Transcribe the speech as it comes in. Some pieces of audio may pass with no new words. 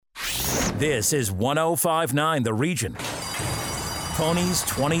This is 105.9 The Region. Ponies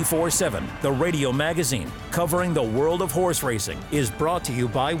 24/7, the radio magazine covering the world of horse racing, is brought to you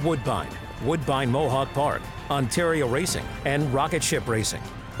by Woodbine, Woodbine Mohawk Park, Ontario Racing, and Rocket Ship Racing.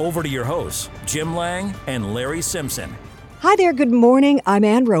 Over to your hosts, Jim Lang and Larry Simpson. Hi there, good morning. I'm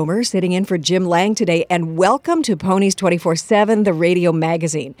Ann Romer, sitting in for Jim Lang today, and welcome to Ponies 24/7, the radio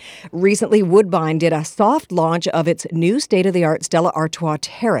magazine. Recently, Woodbine did a soft launch of its new state-of-the-art Stella Artois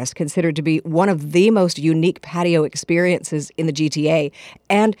Terrace, considered to be one of the most unique patio experiences in the GTA,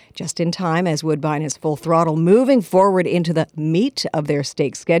 and just in time as Woodbine is full throttle, moving forward into the meat of their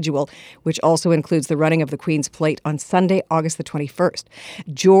stake schedule, which also includes the running of the Queen's Plate on Sunday, August the 21st.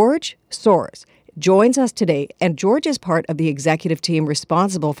 George Soares joins us today, and George is part of the executive team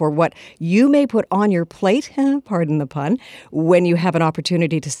responsible for what you may put on your plate, pardon the pun, when you have an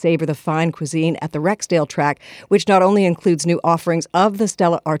opportunity to savor the fine cuisine at the Rexdale track, which not only includes new offerings of the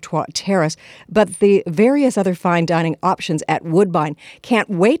Stella Artois Terrace, but the various other fine dining options at Woodbine. Can't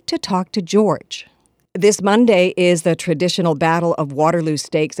wait to talk to George. This Monday is the traditional Battle of Waterloo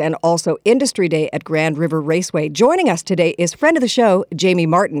Stakes and also Industry Day at Grand River Raceway. Joining us today is friend of the show, Jamie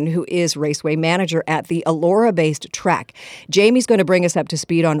Martin, who is raceway manager at the Elora-based track. Jamie's going to bring us up to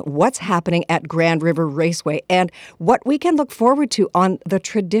speed on what's happening at Grand River Raceway and what we can look forward to on the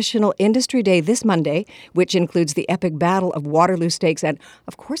traditional Industry Day this Monday, which includes the epic Battle of Waterloo Stakes and,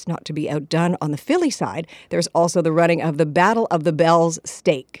 of course, not to be outdone on the filly side, there's also the running of the Battle of the Bells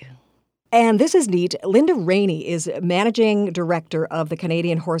Stake. And this is neat. Linda Rainey is Managing Director of the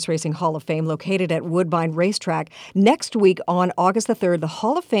Canadian Horse Racing Hall of Fame located at Woodbine Racetrack. Next week on August the 3rd, the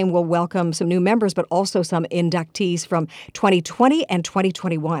Hall of Fame will welcome some new members, but also some inductees from 2020 and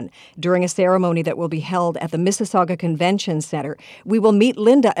 2021 during a ceremony that will be held at the Mississauga Convention Centre. We will meet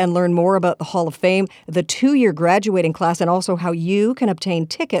Linda and learn more about the Hall of Fame, the two-year graduating class, and also how you can obtain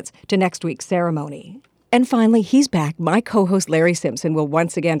tickets to next week's ceremony. And finally, he's back. My co-host Larry Simpson will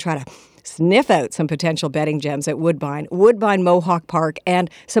once again try to sniff out some potential betting gems at Woodbine, Woodbine Mohawk Park, and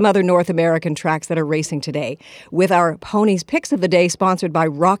some other North American tracks that are racing today. With our Ponies Picks of the Day sponsored by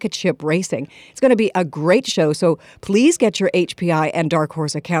Rocket Ship Racing. It's going to be a great show, so please get your HPI and Dark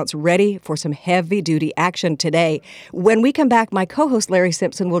Horse accounts ready for some heavy-duty action today. When we come back, my co-host Larry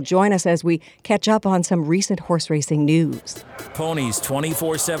Simpson will join us as we catch up on some recent horse racing news. Ponies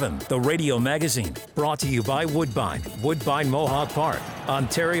 24/7, the radio magazine, brought to you by Woodbine, Woodbine Mohawk Park,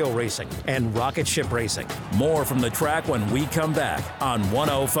 Ontario Racing, and Rocket Ship Racing. More from the track when we come back on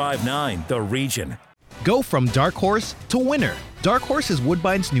 105.9 The Region. Go from Dark Horse to winner. Dark Horse is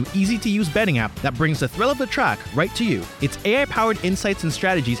Woodbine's new easy-to-use betting app that brings the thrill of the track right to you. Its AI-powered insights and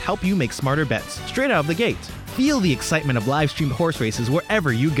strategies help you make smarter bets straight out of the gate. Feel the excitement of live-streamed horse races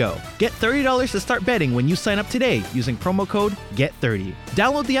wherever you go. Get $30 to start betting when you sign up today using promo code GET30.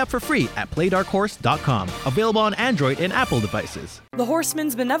 Download the app for free at playdarkhorse.com. Available on Android and Apple devices. The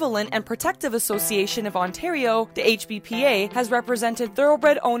Horsemen's Benevolent and Protective Association of Ontario, the HBPA, has represented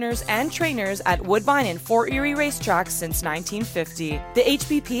thoroughbred owners and trainers at Woodbine and Fort Erie racetracks since 1950. The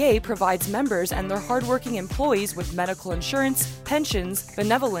HBPA provides members and their hardworking employees with medical insurance, pensions,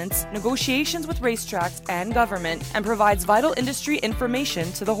 benevolence, negotiations with racetracks and government, and provides vital industry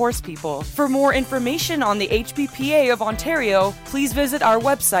information to the horse people. For more information on the HBPA of Ontario, please visit our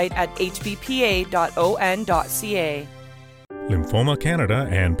website at hbpa.on.ca. Lymphoma Canada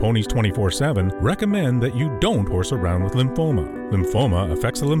and Ponies 24/7 recommend that you don't horse around with lymphoma. Lymphoma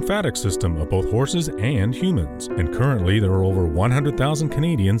affects the lymphatic system of both horses and humans, and currently there are over 100,000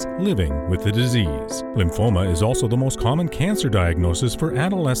 Canadians living with the disease. Lymphoma is also the most common cancer diagnosis for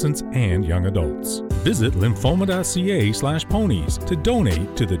adolescents and young adults. Visit lymphoma.ca/ponies to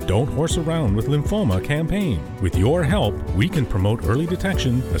donate to the Don't Horse Around with Lymphoma campaign. With your help, we can promote early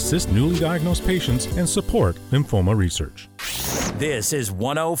detection, assist newly diagnosed patients, and support lymphoma research. This is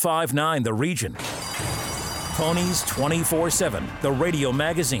 105.9 The Region. Ponies 24/7, the radio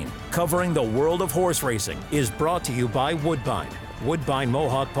magazine covering the world of horse racing, is brought to you by Woodbine, Woodbine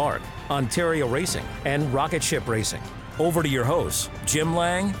Mohawk Park, Ontario Racing, and Rocket Ship Racing. Over to your hosts, Jim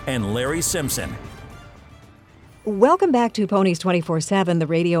Lang and Larry Simpson. Welcome back to Ponies 24/7, the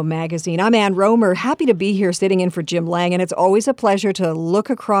radio magazine. I'm Ann Romer, happy to be here sitting in for Jim Lang, and it's always a pleasure to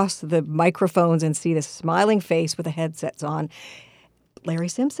look across the microphones and see the smiling face with the headsets on. Larry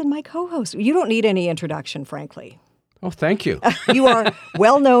Simpson, my co-host. You don't need any introduction, frankly. Oh, thank you. You are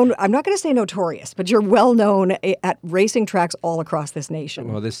well known. I'm not going to say notorious, but you're well known at racing tracks all across this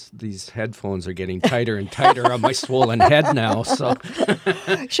nation. Well, these headphones are getting tighter and tighter on my swollen head now. So,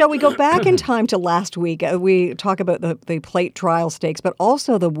 shall we go back in time to last week? We talk about the plate trial stakes, but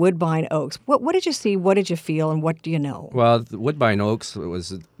also the Woodbine Oaks. What did you see? What did you feel? And what do you know? Well, the Woodbine Oaks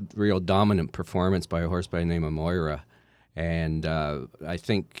was a real dominant performance by a horse by the name of Moira. And I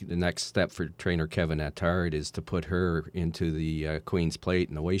think the next step for trainer Kevin Attard is to put her into the Queen's Plate,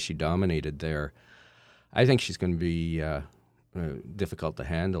 and the way she dominated there, I think she's going to be difficult to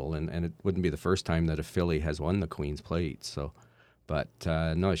handle, and it wouldn't be the first time that a filly has won the Queen's Plate. So, but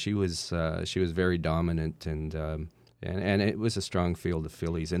no, she was very dominant, and it was a strong field of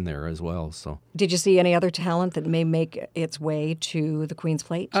fillies in there as well. So, did you see any other talent that may make its way to the Queen's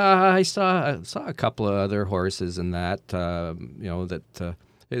Plate? I saw a couple of other horses in that.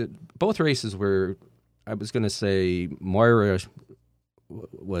 Both races were. I was going to say Moira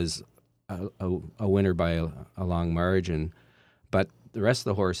was a winner by a long margin, but the rest of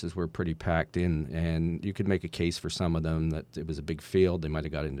the horses were pretty packed in, and you could make a case for some of them that it was a big field. They might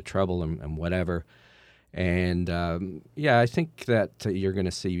have got into trouble and whatever. And, I think that you're going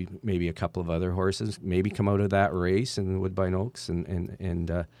to see maybe a couple of other horses maybe come out of that race in Woodbine Oaks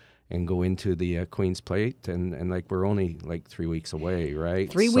and go into the Queen's Plate. And like, we're only like 3 weeks away,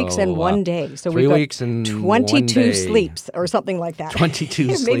 right? 3 weeks and 1 day. So 3 we've weeks got and 22 sleeps or something like that. 22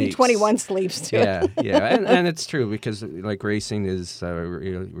 sleeps. Maybe 21 sleeps, too. Yeah. And it's true because, like, racing is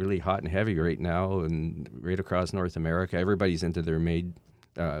really hot and heavy right now, and right across North America. Everybody's into their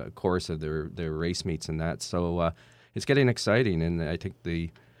course of their race meets and that. So it's getting exciting, and I think the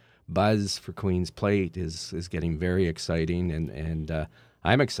buzz for Queen's Plate is getting very exciting, and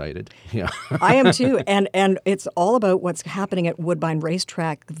I'm excited. Yeah, I am too, and it's all about what's happening at Woodbine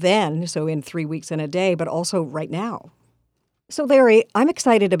Racetrack then, so in 3 weeks and a day, but also right now. So Larry, I'm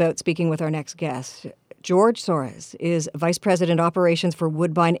excited about speaking with our next guest. George Soares is Vice President Operations for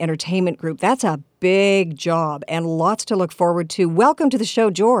Woodbine Entertainment Group. That's a big job and lots to look forward to. Welcome to the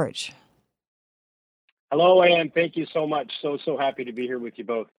show, George. Hello, Ann. Thank you so much. So happy to be here with you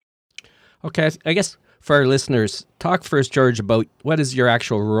both. Okay, I guess for our listeners, talk first, George, about what is your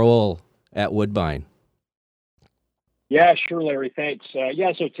actual role at Woodbine? Yeah, sure, Larry. Thanks.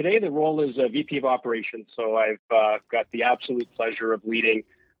 So today the role is VP of Operations. So I've got the absolute pleasure of leading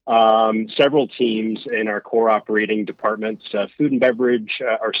several teams in our core operating departments, food and beverage,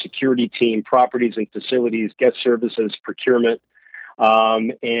 our security team, properties and facilities, guest services, procurement.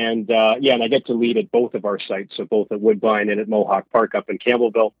 And I get to lead at both of our sites, so both at Woodbine and at Mohawk Park up in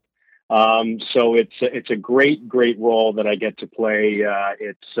Campbellville. So it's a great role that I get to play.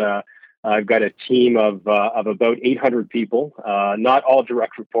 I've got a team of about 800 people, not all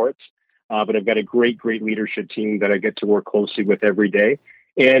direct reports, but I've got a great leadership team that I get to work closely with every day.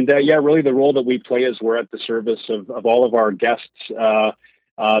 And really the role that we play is we're at the service of all of our guests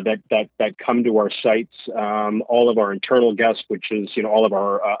that come to our sites, all of our internal guests, which is all of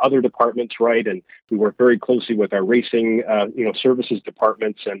our other departments, right? And we work very closely with our racing services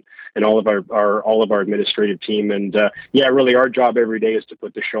departments and all of our administrative team. And really our job every day is to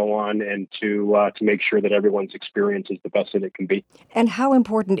put the show on and to make sure that everyone's experience is the best that it can be. And how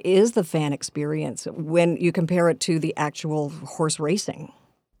important is the fan experience when you compare it to the actual horse racing?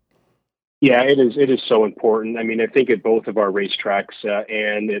 Yeah, it is so important. I mean, I think at both of our racetracks,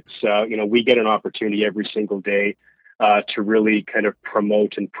 and it's, we get an opportunity every single day to really kind of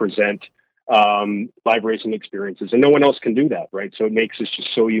promote and present live racing experiences. And no one else can do that, right? So it makes us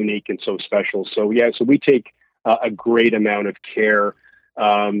just so unique and so special. So we take a great amount of care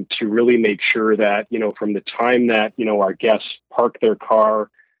to really make sure that, from the time that, our guests park their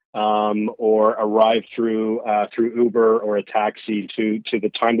car or arrive through Uber or a taxi to the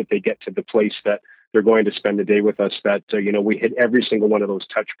time that they get to the place that they're going to spend the day with us, that, we hit every single one of those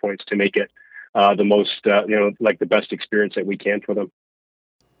touch points to make it the most, like the best experience that we can for them.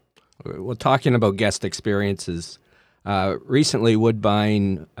 Well, talking about guest experiences, recently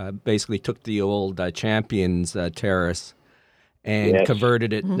Woodbine basically took the old Champions Terrace and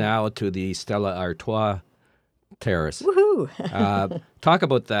converted it now to the Stella Artois Terrace. Woohoo! Talk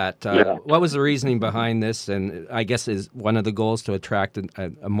about that. What was the reasoning behind this? And I guess is one of the goals to attract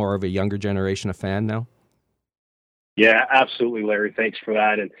a more of a younger generation of fan now? Yeah, absolutely, Larry. Thanks for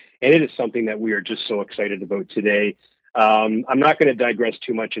that. And it is something that we are just so excited about today. I'm not going to digress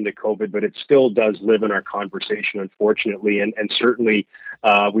too much into COVID, but it still does live in our conversation, unfortunately. And certainly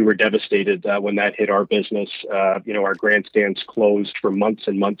we were devastated when that hit our business. Our grandstands closed for months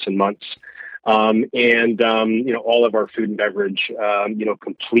and months and months. All of our food and beverage,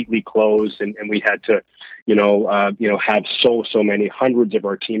 completely closed, and we had to, have so many hundreds of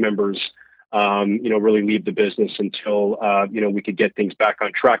our team members, really leave the business until, we could get things back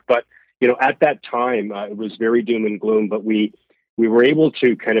on track. But, at that time, it was very doom and gloom, but we were able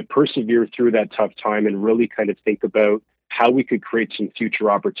to kind of persevere through that tough time and really kind of think about how we could create some future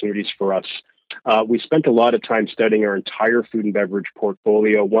opportunities for us. We spent a lot of time studying our entire food and beverage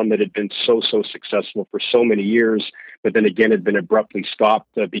portfolio, one that had been so successful for so many years, but then again had been abruptly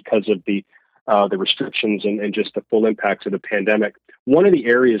stopped because of the restrictions and just the full impacts of the pandemic. One of the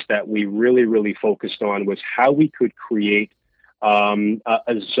areas that we really focused on was how we could create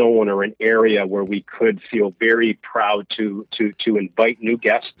a zone or an area where we could feel very proud to invite new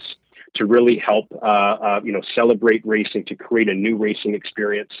guests, to really help celebrate racing, to create a new racing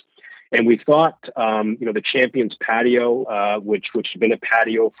experience. And we thought, the Champions Patio, which had been a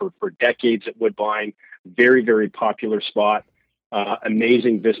patio for decades at Woodbine, very popular spot,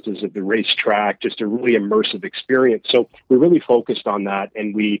 amazing vistas of the racetrack, just a really immersive experience. So we really focused on that,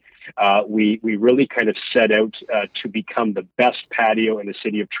 and we really kind of set out to become the best patio in the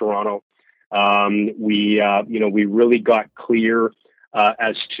city of Toronto. We really got clear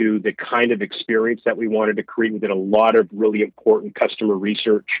as to the kind of experience that we wanted to create. We did a lot of really important customer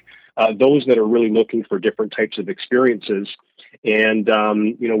research. Those that are really looking for different types of experiences. And,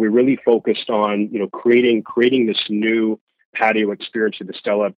 we really focused on, creating this new patio experience at the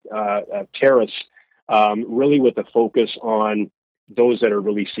Stella Terrace, really with a focus on those that are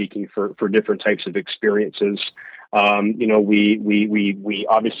really seeking for different types of experiences. We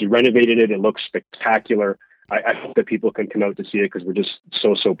obviously renovated it. It looks spectacular. I hope that people can come out to see it because we're just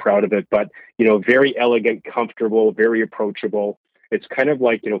so proud of it. But, very elegant, comfortable, very approachable. It's kind of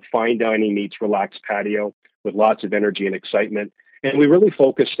like, fine dining meets relaxed patio with lots of energy and excitement. And we really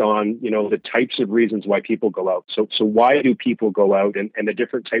focused on, the types of reasons why people go out. So why do people go out and the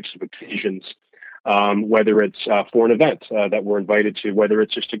different types of occasions, whether it's for an event that we're invited to, whether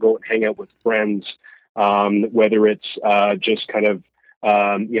it's just to go and hang out with friends, whether it's just kind of,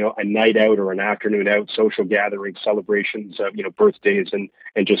 a night out or an afternoon out, social gatherings, celebrations, birthdays and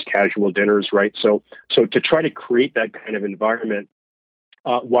just casual dinners, right? So to try to create that kind of environment,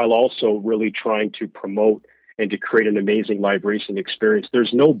 while also really trying to promote and to create an amazing live racing experience.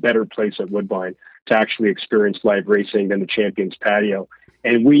 There's no better place at Woodbine to actually experience live racing than the Champions Patio.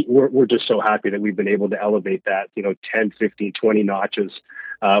 And we're just so happy that we've been able to elevate that, 10, 15, 20 notches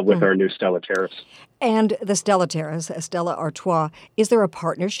with our new Stella Terrace. And the Stella Terrace, Stella Artois, is there a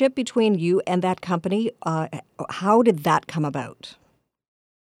partnership between you and that company? How did that come about?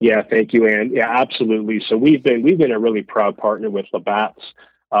 Yeah, thank you, Anne. Yeah, absolutely. So we've been a really proud partner with Labatt's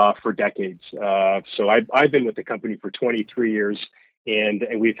for decades. So I've been with the company for 23 years, and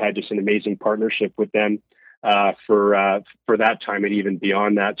we've had just an amazing partnership with them for that time and even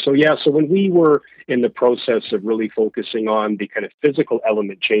beyond that. So when we were in the process of really focusing on the kind of physical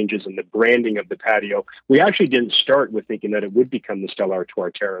element changes and the branding of the patio, we actually didn't start with thinking that it would become the Stella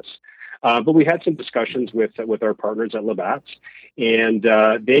Artois Terrace. But we had some discussions with our partners at Labatt's, and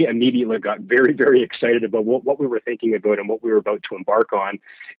they immediately got very excited about what we were thinking about and what we were about to embark on.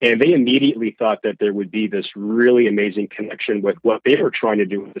 And they immediately thought that there would be this really amazing connection with what they were trying to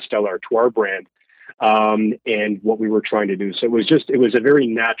do with the Stella Artois brand and what we were trying to do. So it was a very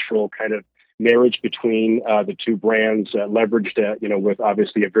natural kind of marriage between the two brands, leveraged, with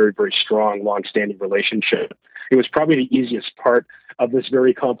obviously a very strong, long-standing relationship. It was probably the easiest part of this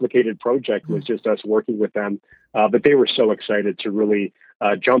very complicated project was just us working with them. But they were so excited to really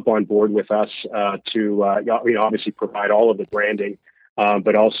jump on board with us to obviously provide all of the branding,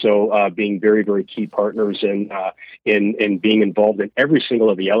 but also being very key partners in being involved in every single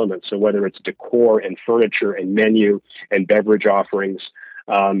of the elements. So whether it's decor and furniture and menu and beverage offerings.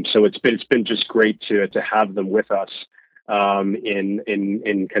 So it's been just great to have them with us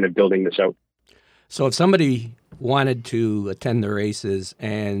in kind of building this out. So if somebody wanted to attend the races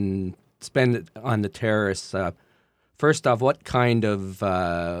and spend it on the terrace, first off, what kind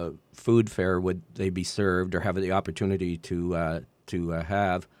of food fare would they be served or have the opportunity to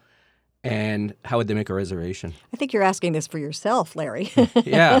have? And how would they make a reservation? I think you're asking this for yourself, Larry.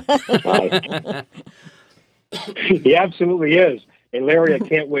 Yeah. He absolutely is. And Larry, I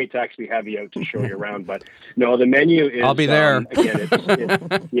can't wait to actually have you out to show you around. But no, the menu is... I'll be there. Again,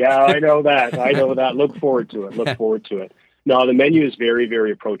 yeah, I know that. Look forward to it. No, the menu is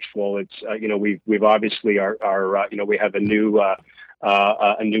very approachable. It's we've obviously we have a new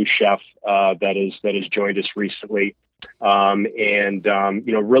chef that has joined us recently, and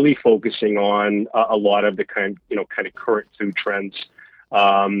really focusing on a lot of the kind of current food trends.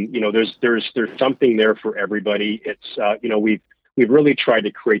 There's something there for everybody. It's we've really tried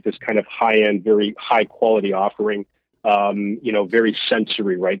to create this kind of high-end, very high-quality offering. Very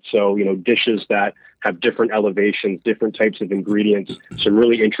sensory, right? So, dishes that have different elevations, different types of ingredients, some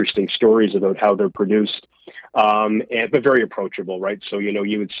really interesting stories about how they're produced, but very approachable, right? So,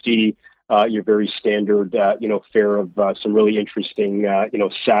 you would see your very standard, fare of some really interesting,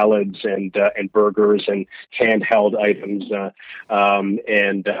 salads and burgers and handheld items.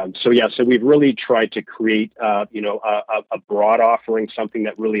 So we've really tried to create, a broad offering, something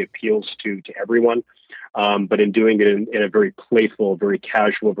that really appeals to everyone. But in doing it in a very playful, very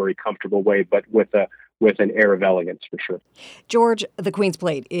casual, very comfortable way, but with an air of elegance, for sure. George, the Queen's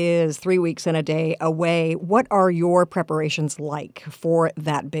Plate is 3 weeks and a day away. What are your preparations like for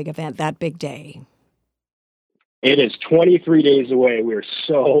that big event, that big day? It is 23 days away. We're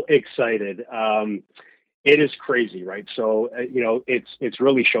so excited. It is crazy, right? So, it's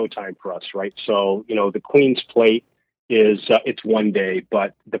really showtime for us, right? So, the Queen's Plate is it's one day,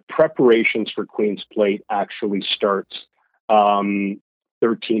 but the preparations for Queen's Plate actually starts 13,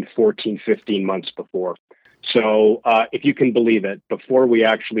 14, 15 months before. So if you can believe it, before we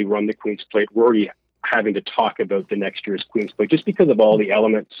actually run the Queen's Plate, we're already having to talk about the next year's Queen's Plate just because of all the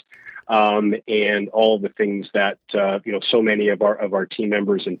elements and all the things that so many of our team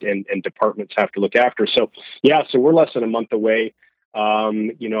members and departments have to look after. So we're less than a month away.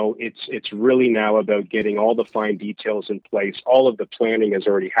 It's really now about getting all the fine details in place. All of the planning has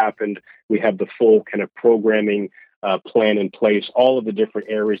already happened. We have the full kind of programming plan in place, all of the different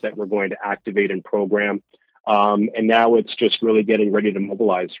areas that we're going to activate and program. And now it's just really getting ready to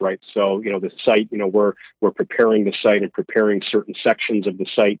mobilize, right? So, the site, we're preparing the site and preparing certain sections of the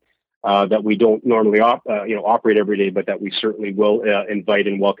site that we don't normally operate every day, but that we certainly will invite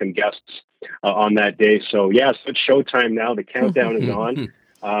and welcome guests on that day. So so it's showtime now. The countdown is on.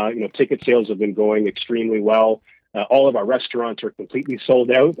 Ticket sales have been going extremely well. All of our restaurants are completely sold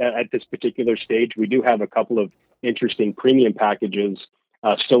out at this particular stage. We do have a couple of interesting premium packages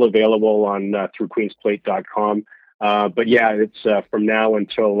still available on through queensplate.com. But it's from now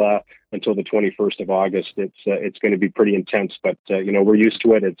until the 21st of August. It's going to be pretty intense, but we're used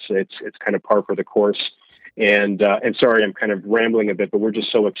to it. It's kind of par for the course. And sorry, I'm kind of rambling a bit, but we're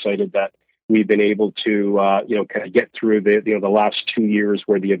just so excited that we've been able to kind of get through the last 2 years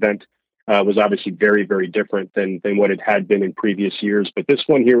where the event was obviously very, very different than what it had been in previous years. But this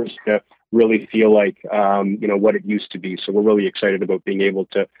one here is going to really feel like what it used to be. So we're really excited about being able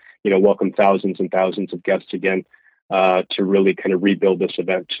to welcome thousands and thousands of guests again. To really kind of rebuild this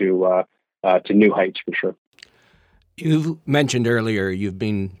event to new heights, for sure. You mentioned earlier you've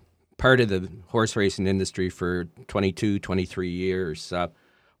been part of the horse racing industry for 22, 23 years.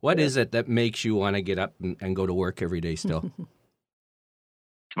 What is it that makes you want to get up and go to work every day still?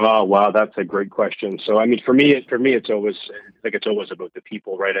 Oh, wow, that's a great question. So, I mean, for me, it's always about the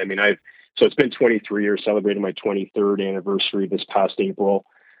people, right? I mean, so it's been 23 years, celebrating my 23rd anniversary this past April.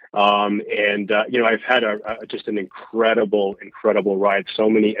 I've had just an incredible ride, so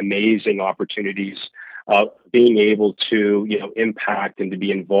many amazing opportunities, being able to, impact and to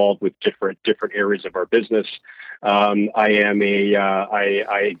be involved with different areas of our business. I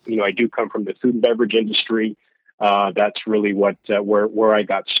do come from the food and beverage industry. That's really where I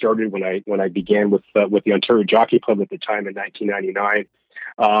got started when I began with the Ontario Jockey Club at the time in 1999.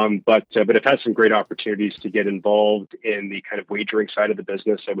 But I've had some great opportunities to get involved in the kind of wagering side of the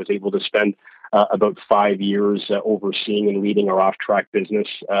business. I was able to spend about 5 years overseeing and leading our off-track business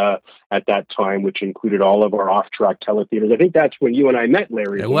at that time, which included all of our off-track teletheaters. I think that's when you and I met,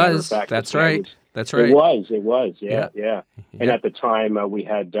 Larry. It was. That's right. That's right. It was. Yeah. And at the time, we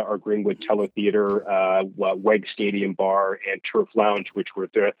had our Greenwood Teletheater, WEG Stadium Bar, and Turf Lounge, which were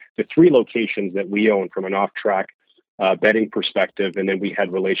the three locations that we own from an off-track betting perspective. And then we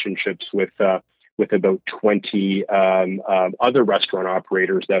had relationships with about 20 other restaurant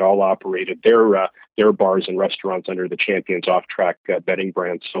operators that all operated their bars and restaurants under the Champions Off-Track betting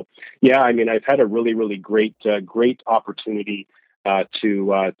brand. So, I mean, I've had a really, really great opportunity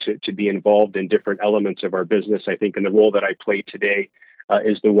to be involved in different elements of our business. I think in the role that I play today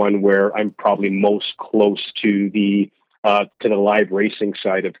is the one where I'm probably most close to the live racing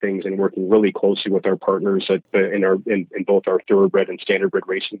side of things, and working really closely with our partners in both our thoroughbred and standardbred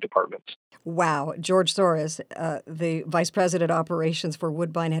racing departments. Wow. George Soros, the Vice President Operations for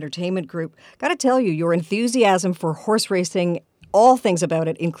Woodbine Entertainment Group. Got to tell you, your enthusiasm for horse racing, all things about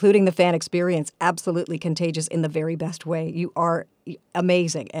it, including the fan experience, absolutely contagious in the very best way. You are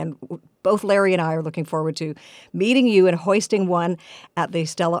amazing. And both Larry and I are looking forward to meeting you and hoisting one at the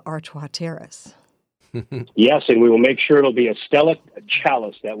Stella Artois Terrace. Yes, and we will make sure it'll be a Stella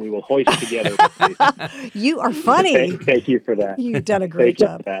chalice that we will hoist together. You are funny. Thank you for that. You've done a great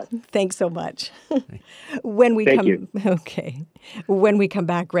job. Thanks so much. When we come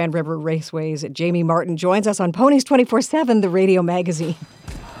back, Grand River Raceway's Jamie Martin joins us on Ponies 24/7, the radio magazine.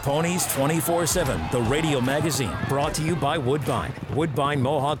 Ponies 24/7, the radio magazine, brought to you by Woodbine, Woodbine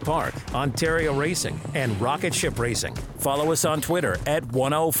Mohawk Park, Ontario Racing, and Rocket Ship Racing. Follow us on Twitter at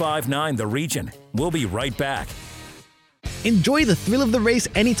 1059 The Region. We'll be right back. Enjoy the thrill of the race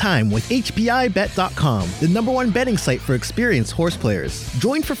anytime with HPIBet.com, the #1 betting site for experienced horse players.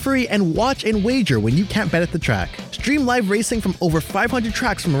 Join for free and watch and wager when you can't bet at the track. Stream live racing from over 500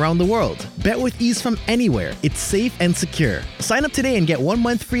 tracks from around the world. Bet with ease from anywhere. It's safe and secure. Sign up today and get 1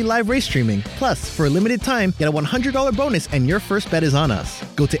 month free live race streaming. Plus, for a limited time, get a $100 bonus and your first bet is on us.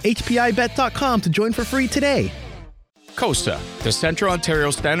 Go to HPIBet.com to join for free today. COSTA, the Central Ontario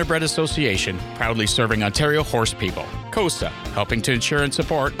Standardbred Association, proudly serving Ontario horse people. COSTA, helping to ensure and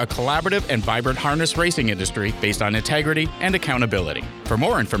support a collaborative and vibrant harness racing industry based on integrity and accountability. For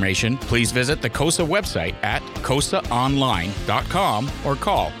more information, please visit the COSTA website at costaonline.com or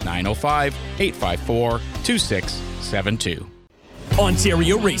call 905-854-2672.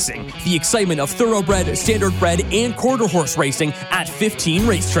 Ontario Racing, the excitement of thoroughbred, standardbred, and quarter horse racing at 15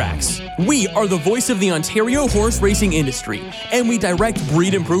 racetracks. We are the voice of the Ontario horse racing industry, and we direct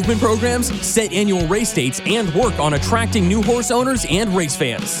breed improvement programs, set annual race dates, and work on attracting new horse owners and race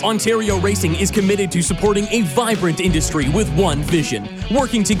fans. Ontario Racing is committed to supporting a vibrant industry with one vision,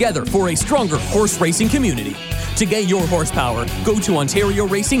 working together for a stronger horse racing community. To get your horsepower, go to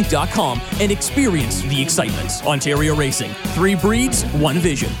OntarioRacing.com and experience the excitement. Ontario Racing, 3 breeds, 1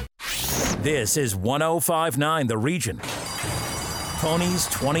 vision. This is 1059 The Region. Ponies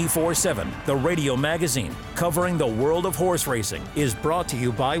 24/7, the radio magazine covering the world of horse racing, is brought to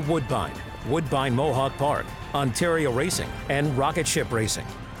you by Woodbine, Woodbine Mohawk Park, Ontario Racing, and Rocket Ship Racing.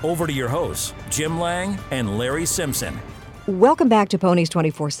 Over to your hosts, Jim Lang and Larry Simpson. Welcome back to Ponies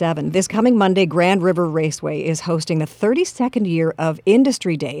 24/7. This coming Monday, Grand River Raceway is hosting the 32nd year of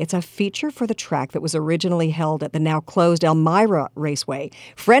Industry Day. It's a feature for the track that was originally held at the now closed Elmira Raceway.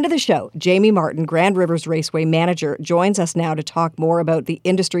 Friend of the show, Jamie Martin, Grand River's Raceway manager, joins us now to talk more about the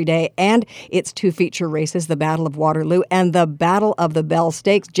Industry Day and its 2 feature races, the Battle of Waterloo and the Battle of the Bell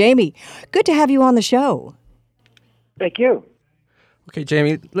Stakes. Jamie, good to have you on the show. Thank you. Okay,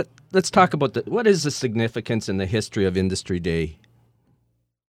 Jamie, let's talk about what is the significance in the history of Industry Day?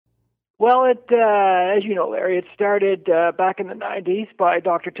 Well, as you know, Larry, it started back in the 90s by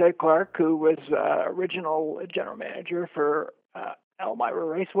Dr. Ted Clark, who was original general manager for Elmira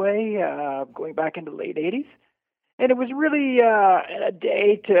Raceway, going back into the late 80s. And it was really a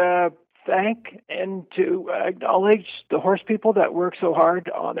day to thank and to acknowledge the horse people that work so hard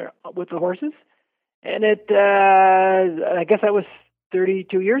with the horses. And I guess that was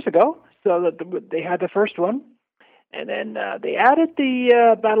 32 years ago, so that they had the first one. And then they added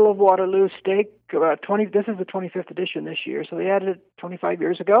the Battle of Waterloo stake. This is the 25th edition this year, so they added it 25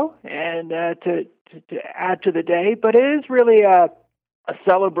 years ago, and to add to the day. But it is really a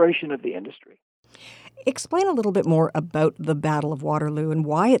celebration of the industry. Explain a little bit more about the Battle of Waterloo and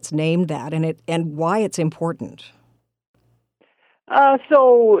why it's named that, and why it's important.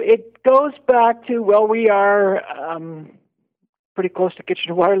 So it goes back to, we are pretty close to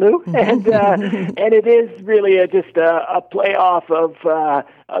Kitchener-Waterloo, and it is really just a playoff of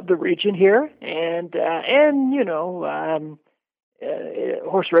the region here, and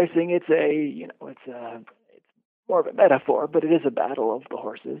horse racing. It's more of a metaphor, but it is a battle of the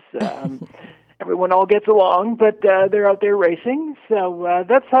horses. Everyone all gets along, but they're out there racing. So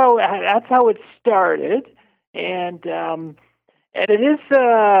that's how it started, and it is.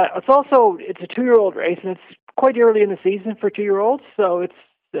 It's a 2-year-old race, and it's quite early in the season for 2-year-olds. So it's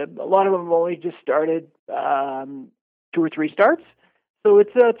a lot of them have only just started 2 or 3 starts. So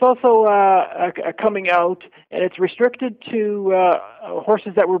it's also a coming out, and it's restricted to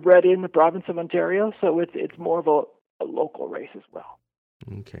horses that were bred in the province of Ontario. So it's more of a local race as well.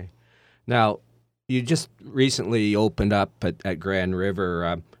 Okay. Now, you just recently opened up at Grand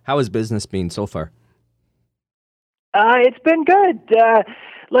River. How has business been so far? It's been good.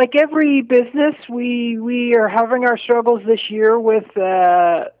 Like every business, we are having our struggles this year with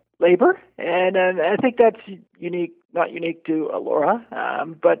labor, and I think that's not unique to Elora,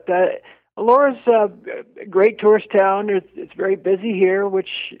 but Elora's a great tourist town. It's very busy here,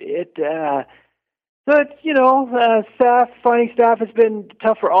 finding staff has been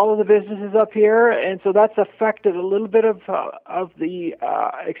tough for all of the businesses up here, and so that's affected a little bit of the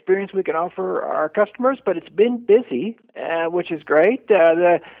experience we can offer our customers. But it's been busy, which is great.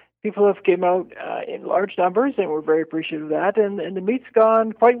 The people have came out in large numbers, and we're very appreciative of that. And the meet's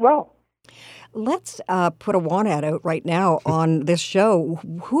gone quite well. Let's put a want ad out right now on this show.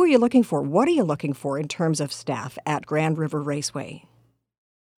 Who are you looking for? What are you looking for in terms of staff at Grand River Raceway?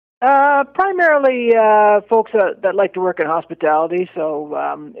 Primarily folks that like to work in hospitality, so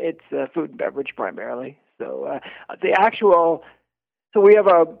it's food and beverage primarily. So so we have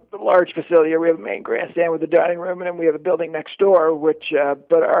a large facility here. We have a main grandstand with a dining room, and then we have a building next door,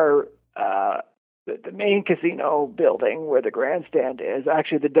 but our the main casino building where the grandstand is,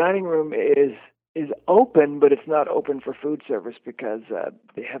 actually the dining room is open, but it's not open for food service because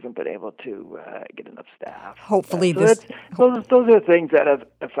they haven't been able to get enough staff. Hopefully those are the things that have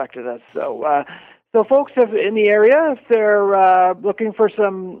affected us. So folks in the area, if they're looking for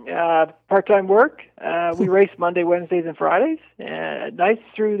some part-time work, we race Monday, Wednesdays, and Fridays, nights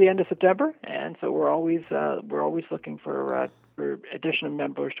through the end of September, and so we're always looking for additional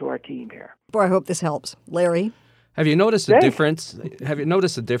members to our team here. Boy, I hope this helps. Larry? Have you noticed a difference? Have you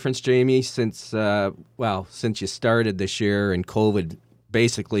noticed a difference, Jamie, since you started this year and COVID?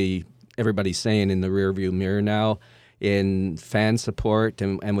 Basically, everybody's saying in the rearview mirror now in fan support,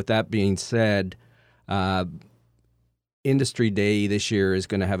 and with that being said, Industry Day this year is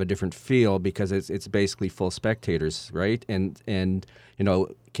going to have a different feel because it's basically full spectators, right? And you know,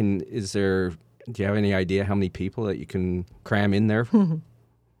 do you have any idea how many people that you can cram in there?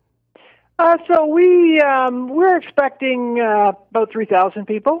 So we're expecting about 3,000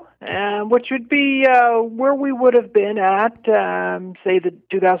 people, which would be where we would have been at, say, the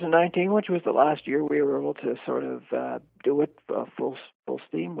 2019, which was the last year we were able to sort of do it full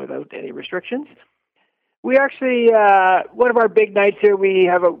steam without any restrictions. We actually, one of our big nights here, we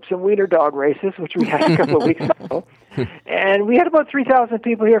have some wiener dog races, which we had a couple of weeks ago. And we had about 3,000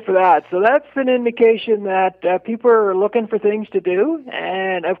 people here for that. So that's an indication that people are looking for things to do.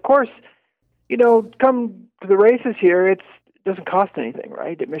 And, of course, you know, come to the races here, it doesn't cost anything,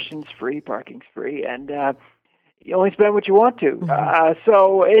 right? Admission's free, parking's free, and you only spend what you want to. Mm-hmm.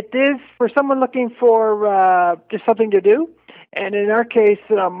 So it is for someone looking for just something to do. And in our case,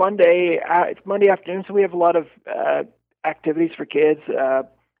 on Monday, it's Monday afternoon, so we have a lot of activities for kids,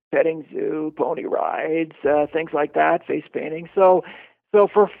 petting zoo, pony rides, things like that, face painting. So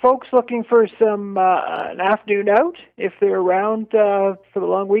for folks looking for some an afternoon out, if they're around for the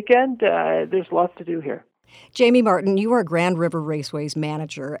long weekend, there's lots to do here. Jamie Martin, you are Grand River Raceway's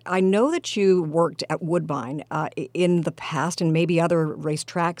manager. I know that you worked at Woodbine in the past and maybe other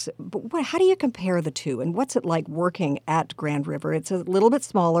racetracks, but how do you compare the two? And what's it like working at Grand River? It's a little bit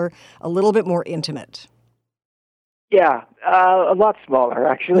smaller, a little bit more intimate. Yeah, a lot smaller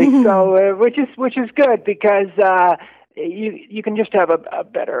actually. So which is good because you can just have a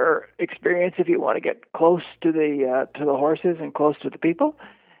better experience if you want to get close to the horses and close to the people.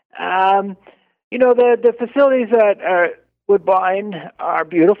 You know, the facilities at Woodbine are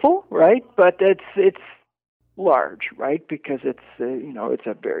beautiful, right? But it's large, right? Because it's it's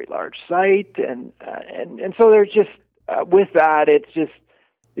a very large site, and so there's just with that, there's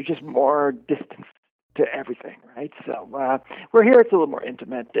just more distance to everything, right? So we're here; it's a little more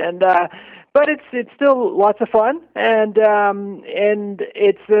intimate, and but it's still lots of fun, and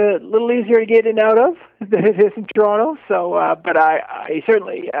it's a little easier to get in and out of than it is in Toronto. So, but I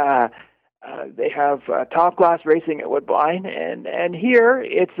certainly. They have top-class racing at Woodbine, and here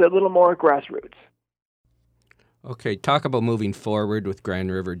it's a little more grassroots. Okay, talk about moving forward with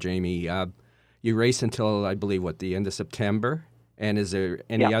Grand River, Jamie. You race until, I believe, the end of September? And is there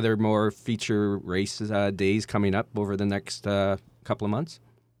any other more feature races days coming up over the next couple of months?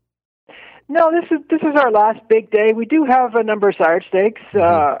 No, this is our last big day. We do have a number of sire stakes,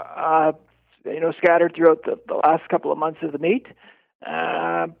 scattered throughout the last couple of months of the meet.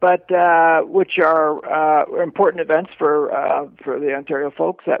 But which are important events for the Ontario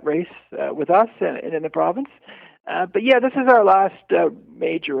folks that race with us and in the province. But yeah, this is our last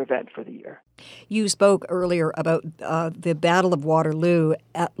major event for the year. You spoke earlier about the Battle of Waterloo.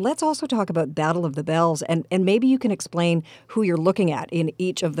 Let's also talk about Battle of the Bells, and maybe you can explain who you're looking at in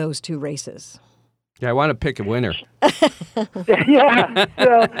each of those two races. Yeah, I want to pick a winner. Yeah.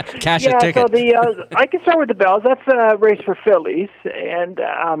 So, cash a ticket. So I can start with the Bells. That's a race for fillies, and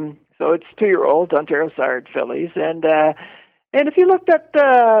so it's 2-year-old Ontario sired fillies. And if you looked at,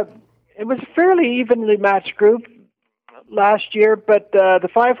 it was a fairly evenly matched group last year, but the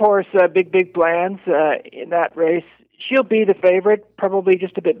 5-horse Big Plans in that race, she'll be the favorite, probably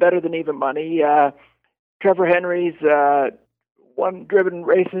just a bit better than even money. Trevor Henry's driven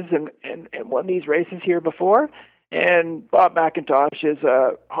races and won these races here before, and Bob McIntosh is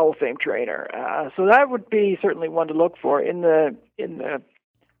a Hall of Fame trainer. So that would be certainly one to look for in the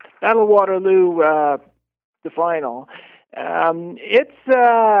Battle of Waterloo, the final.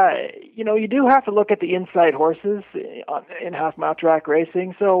 You do have to look at the inside horses in half-mile track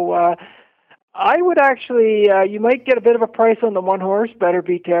racing. So I would actually, you might get a bit of a price on the one horse, Better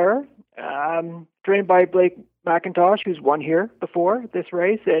Be Terror, trained by Blake McIntosh, who's won here before this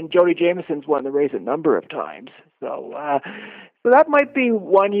race, and Jody Jameson's won the race a number of times. So that might be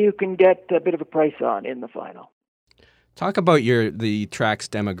one you can get a bit of a price on in the final. Talk about the track's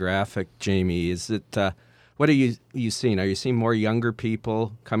demographic, Jamie. Is it what are you seeing? Are you seeing more younger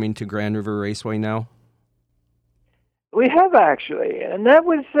people coming to Grand River Raceway now? We have, actually, and that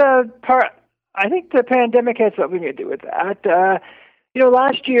was part. I think the pandemic had something to do with that.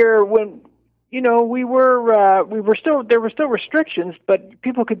 Last year when we were still, there were still restrictions, but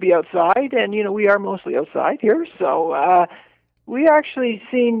people could be outside, and we are mostly outside here. So we actually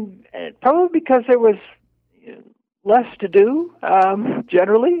seen, probably because there was less to do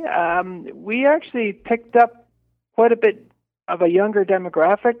generally, we actually picked up quite a bit of a younger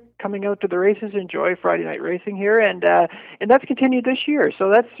demographic coming out to the races, enjoy Friday night racing here, and that's continued this year.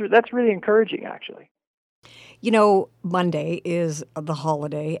 So that's really encouraging, actually. Monday is the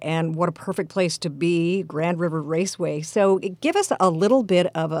holiday, and what a perfect place to be, Grand River Raceway. So give us a little bit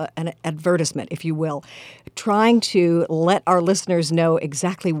of an advertisement, if you will, trying to let our listeners know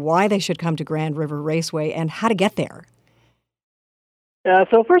exactly why they should come to Grand River Raceway and how to get there.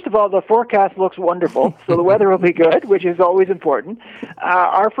 So first of all, the forecast looks wonderful, so the weather will be good, which is always important.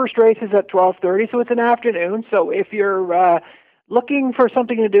 Our first race is at 12:30, so it's an afternoon. So if you're looking for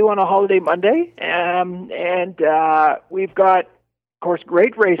something to do on a holiday Monday, and we've got, of course,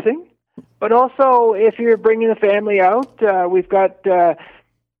 great racing, but also if you're bringing the family out, we've got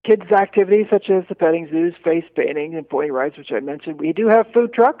kids' activities such as the petting zoos, face painting, and pony rides, which I mentioned. We do have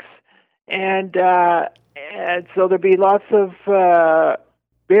food trucks, and so there'll be lots of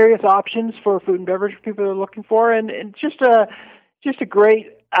various options for food and beverage people are looking for, and just a great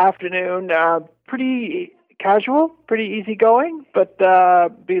afternoon. Pretty casual, pretty easygoing, but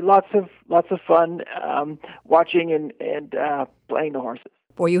be lots of fun watching and playing the horses.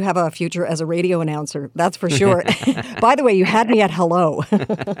 Boy, you have a future as a radio announcer, that's for sure. By the way, you had me at hello.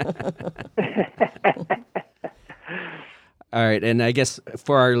 All right, and I guess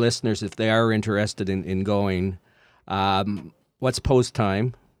for our listeners, if they are interested in going, what's post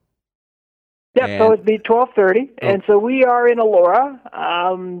time? Yeah, so it'd be 12:30, and so we are in Elora,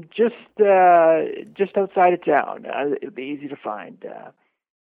 just outside of town. It'll be easy to find.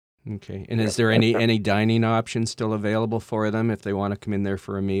 Okay, and is there any dining options still available for them if they want to come in there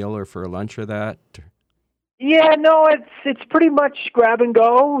for a meal or for a lunch or that? Yeah, no, it's pretty much grab and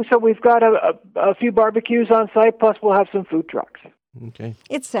go. So we've got a few barbecues on site, plus we'll have some food trucks. Okay.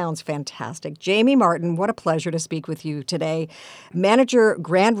 It sounds fantastic. Jamie Martin, what a pleasure to speak with you today. Manager,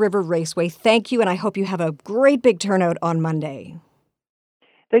 Grand River Raceway, thank you, and I hope you have a great big turnout on Monday.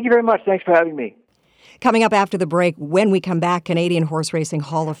 Thank you very much. Thanks for having me. Coming up after the break, when we come back, Canadian Horse Racing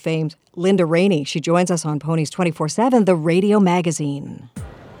Hall of Fame, Linda Rainey. She joins us on Ponies 24/7, the radio magazine.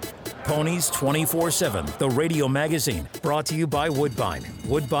 Ponies 24/7, the radio magazine, brought to you by Woodbine,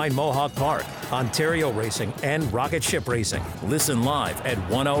 Woodbine Mohawk Park, Ontario Racing, and Rocket Ship Racing. Listen live at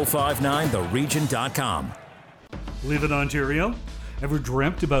 1059theregion.com. Live in Ontario? Ever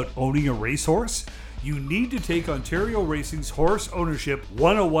dreamt about owning a racehorse? You need to take Ontario Racing's Horse Ownership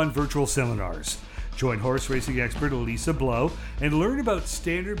 101 virtual seminars. Join horse racing expert Elisa Blow and learn about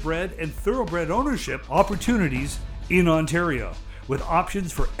standardbred and thoroughbred ownership opportunities in Ontario, with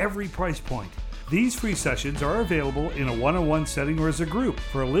options for every price point. These free sessions are available in a one-on-one setting or as a group.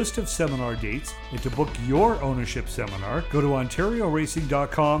 For a list of seminar dates and to book your ownership seminar, go to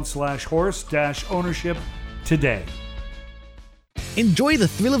ontarioRacing.com/horse-ownership today. Enjoy the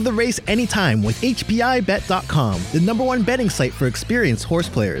thrill of the race anytime with HPIBet.com, the #1 betting site for experienced horse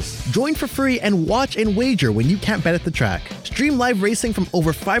players. Join for free and watch and wager when you can't bet at the track. Stream live racing from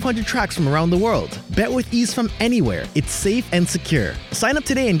over 500 tracks from around the world. Bet with ease from anywhere. It's safe and secure. Sign up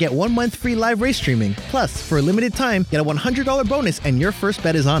today and get 1 month free live race streaming. Plus, for a limited time, get a $100 bonus and your first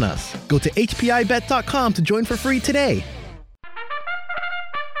bet is on us. Go to HPIBet.com to join for free today.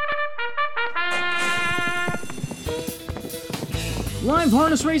 Live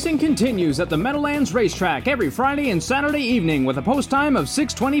harness racing continues at the Meadowlands Racetrack every Friday and Saturday evening with a post time of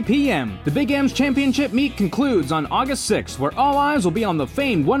 6:20 p.m. The Big M's Championship meet concludes on August 6th, where all eyes will be on the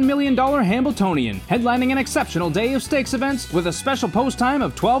famed $1 million Hambletonian, headlining an exceptional day of stakes events with a special post time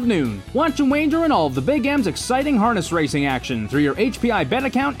of 12 noon. Watch and wager in all of the Big M's exciting harness racing action through your HPI Bet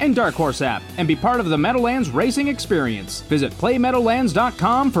account and Dark Horse app, and be part of the Meadowlands racing experience. Visit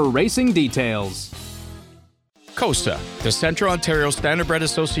PlayMeadowlands.com for racing details. COSTA, the Central Ontario Standardbred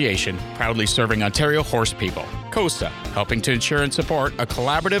Association, proudly serving Ontario horse people. COSTA, helping to ensure and support a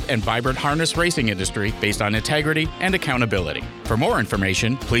collaborative and vibrant harness racing industry based on integrity and accountability. For more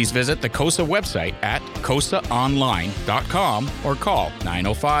information, please visit the COSTA website at costaonline.com or call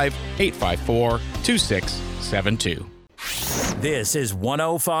 905-854-2672. This is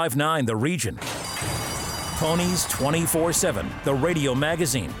 1059 The Region. Ponies 24/7, the radio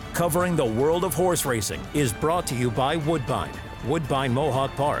magazine covering the world of horse racing, is brought to you by Woodbine, Woodbine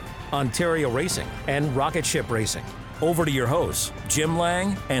Mohawk Park, Ontario Racing, and Rocket Ship Racing. Over to your hosts, Jim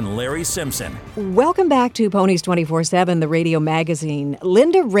Lang and Larry Simpson. Welcome back to Ponies 24/7, the radio magazine.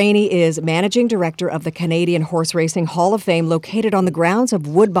 Linda Rainey is Managing Director of the Canadian Horse Racing Hall of Fame, located on the grounds of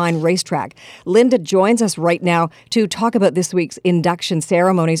Woodbine Racetrack. Linda joins us right now to talk about this week's induction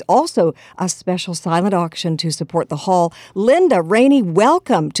ceremonies, also a special silent auction to support the hall. Linda Rainey,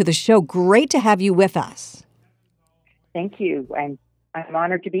 welcome to the show. Great to have you with us. Thank you. I'm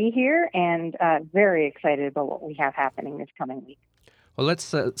honored to be here and very excited about what we have happening this coming week. Well,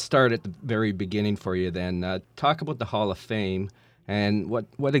 let's start at the very beginning for you then. Talk about the Hall of Fame and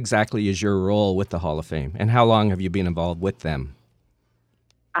what exactly is your role with the Hall of Fame and how long have you been involved with them?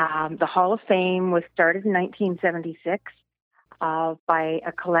 The Hall of Fame was started in 1976 by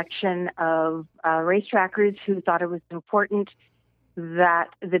a collection of racetrackers who thought it was important that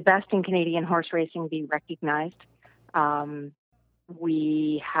the best in Canadian horse racing be recognized.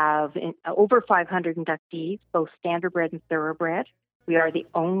 We have over 500 inductees, both standardbred and thoroughbred. We are the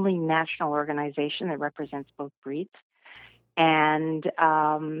only national organization that represents both breeds. And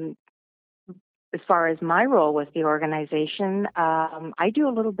as far as my role with the organization, I do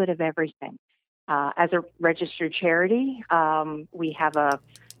a little bit of everything. As a registered charity, we have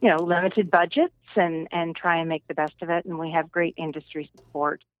limited budgets and try and make the best of it. And we have great industry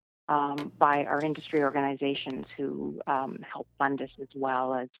support by our industry organizations who help fund us as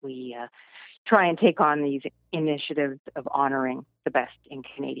well as we try and take on these initiatives of honoring the best in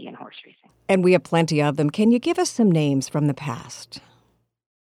Canadian horse racing. And we have plenty of them. Can you give us some names from the past?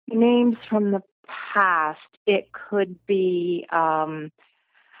 Names from the past, it could be, Jim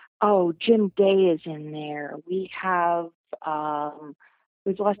Day is in there. We have,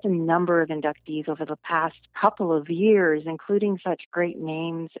 we've lost a number of inductees over the past couple of years, including such great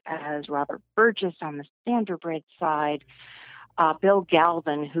names as Robert Burgess on the standardbred side, Bill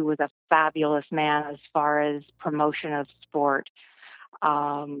Galvin, who was a fabulous man as far as promotion of sport,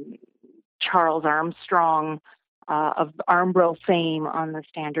 Charles Armstrong of Armbro fame on the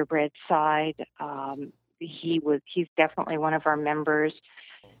standardbred side. He's definitely one of our members.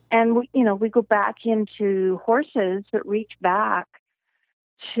 And we go back into horses that reach back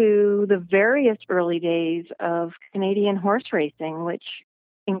to the various early days of Canadian horse racing, which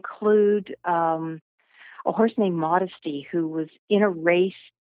include a horse named Modesty, who was in a race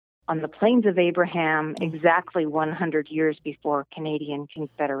on the Plains of Abraham exactly 100 years before Canadian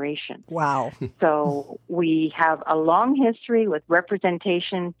Confederation. Wow. So we have a long history with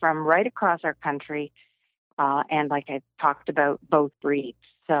representation from right across our country, and like I talked about, both breeds.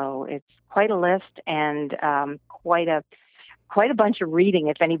 So it's quite a list and quite a bunch of reading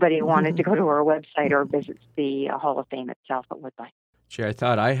if anybody wanted to go to our website or visit the Hall of Fame itself at Woodbine. Gee, I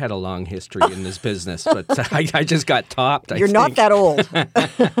thought I had a long history in this business, but I just got topped. You're not that old.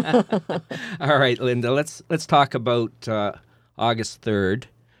 All right, Linda, let's talk about August 3rd.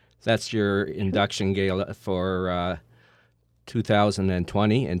 That's your induction gala for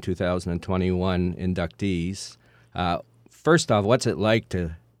 2020 and 2021 inductees. First off, what's it like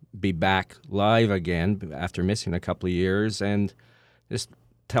to be back live again after missing a couple of years? And just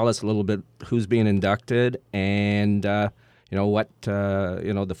tell us a little bit who's being inducted and what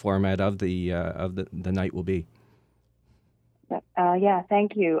the format of the night will be.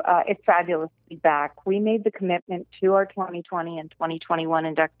 Thank you. It's fabulous to be back. We made the commitment to our 2020 and 2021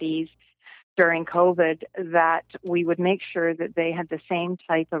 inductees during COVID that we would make sure that they had the same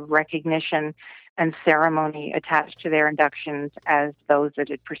type of recognition and ceremony attached to their inductions as those that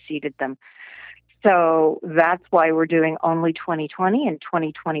had preceded them. So that's why we're doing only 2020 and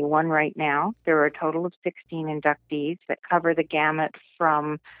 2021 right now. There are a total of 16 inductees that cover the gamut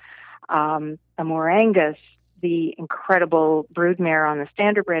from Amour Angus, the incredible broodmare on the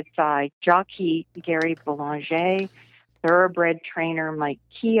standardbred side, jockey Gary Boulanger, thoroughbred trainer Mike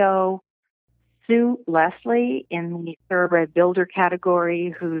Keogh, Sue Leslie in the thoroughbred builder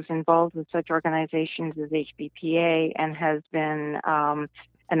category, who's involved with such organizations as HBPA and has been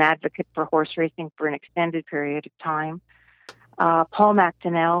an advocate for horse racing for an extended period of time. Paul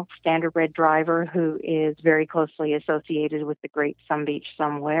McDonnell, standardbred driver, who is very closely associated with the great Some Beach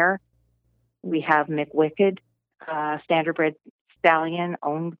Somewhere. We have Mick Wicked, standardbred stallion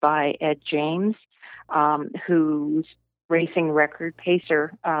owned by Ed James, whose racing record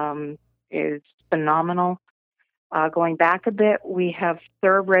pacer is phenomenal. Going back a bit, we have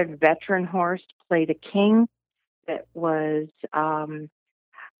thoroughbred veteran horse Play the King that was an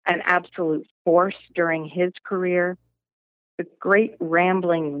absolute force during his career. The great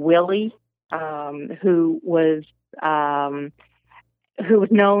Rambling Willie, who was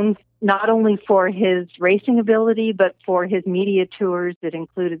known not only for his racing ability, but for his media tours that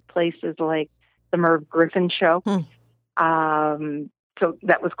included places like the Merv Griffin Show. So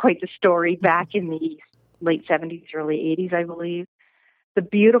that was quite the story back in the late 70s, early 80s, I believe. The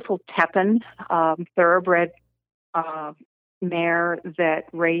beautiful Tepin, thoroughbred mare that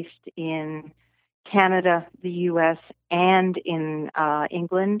raced in Canada, the U.S., and in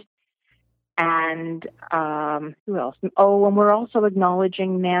England. And who else? Oh, and we're also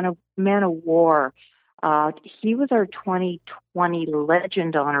acknowledging Man of War. He was our 2020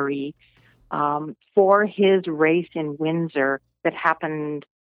 Legend honoree for his race in Windsor that happened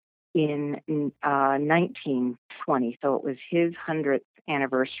in 1920. So it was his 100th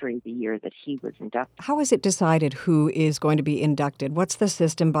anniversary the year that he was inducted. How is it decided who is going to be inducted? What's the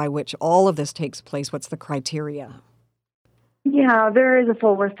system by which all of this takes place? What's the criteria? Yeah, there is a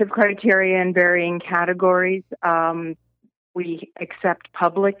full list of criteria in varying categories. We accept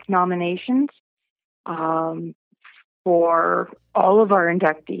public nominations for all of our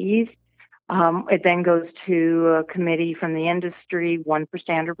inductees. It then goes to a committee from the industry, one for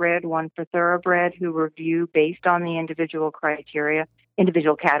standardbred, one for thoroughbred, who review based on the individual criteria.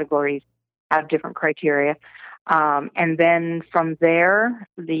 Individual categories have different criteria. And then from there,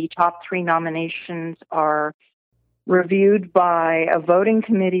 the top 3 nominations are reviewed by a voting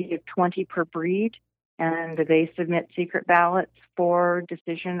committee of 20 per breed, and they submit secret ballots for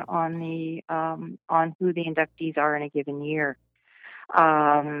decision on who the inductees are in a given year.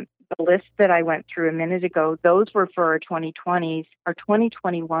 The list that I went through a minute ago, those were for our 2020s. Our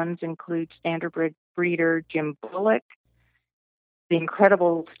 2021s include standardbred breeder Jim Bullock, the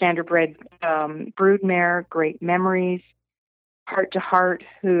incredible standardbred broodmare Great Memories, Heart to Heart,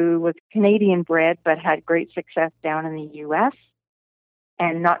 who was Canadian bred but had great success down in the U.S.,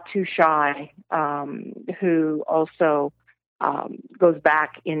 and Not Too Shy, who also goes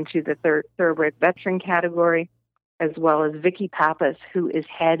back into the thoroughbred veteran category, as well as Vicky Pappas, who is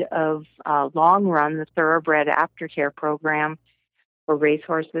head of Long Run, the thoroughbred aftercare program for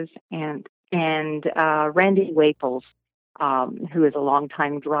racehorses, and Randy Waples, who is a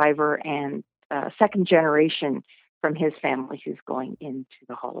longtime driver and second generation from his family who's going into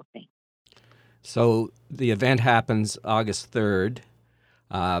the Hall of Fame. So the event happens August 3rd.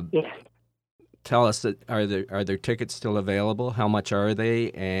 Yes. Tell us, are there tickets still available? How much are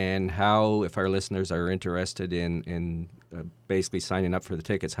they? And how, if our listeners are interested in basically signing up for the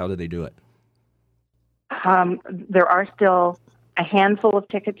tickets, how do they do it? There are still a handful of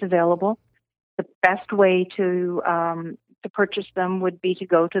tickets available. The best way to purchase them would be to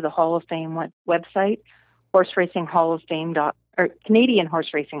go to the Hall of Fame website, Canadian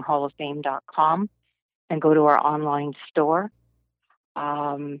Horse Racing Hall of Fame.com, and go to our online store.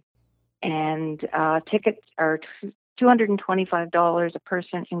 And tickets are $225 a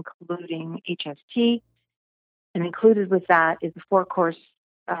person, including HST. And included with that is a 4-course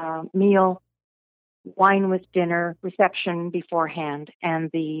meal, wine with dinner, reception beforehand, and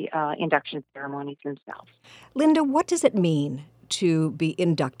the induction ceremonies themselves. Linda, what does it mean to be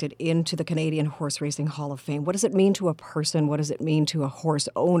inducted into the Canadian Horse Racing Hall of Fame? What does it mean to a person? What does it mean to a horse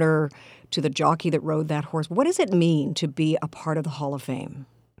owner, to the jockey that rode that horse? What does it mean to be a part of the Hall of Fame?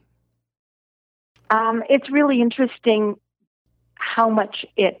 It's really interesting how much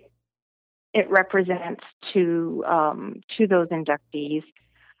it represents to those inductees.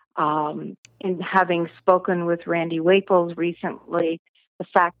 In having spoken with Randy Waples recently, the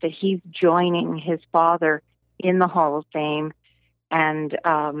fact that he's joining his father in the Hall of Fame, and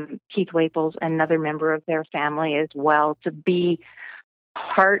Keith Waples, another member of their family as well, to be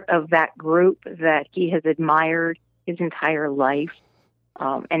part of that group that he has admired his entire life,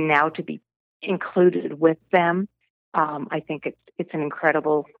 and now to be included with them. I think it's an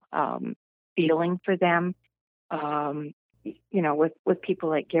incredible feeling for them. With people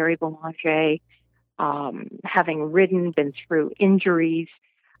like Gary Boulanger, having been through injuries,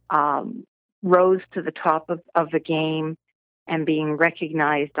 rose to the top of the game and being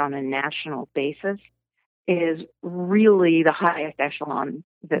recognized on a national basis is really the highest echelon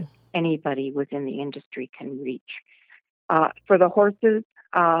that anybody within the industry can reach. For the horses,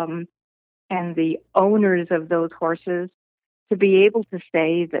 and the owners of those horses, to be able to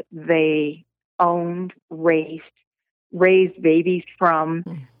say that they owned, raised babies from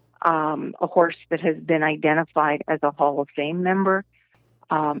a horse that has been identified as a Hall of Fame member.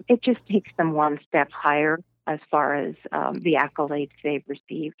 It just takes them one step higher as far as the accolades they've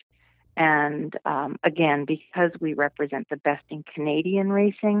received. And again, because we represent the best in Canadian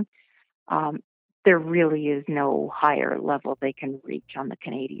racing, there really is no higher level they can reach on the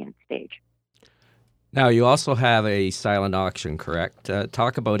Canadian stage. Now, you also have a silent auction, correct?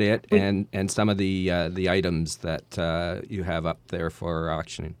 Talk about it and some of the items that you have up there for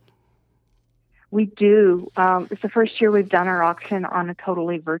auctioning. We do. It's the first year we've done our auction on a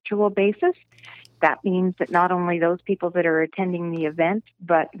totally virtual basis. That means that not only those people that are attending the event,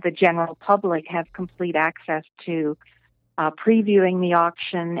 but the general public have complete access to previewing the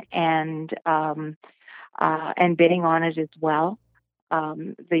auction and bidding on it as well.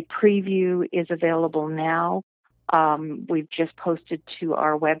 The preview is available now. We've just posted to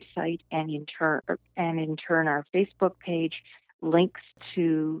our website and in turn our Facebook page links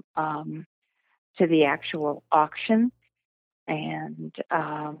to the actual auction, and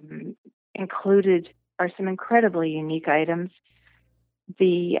included are some incredibly unique items.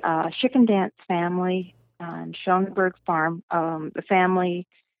 The Schickendance family on Schoenberg Farm, the family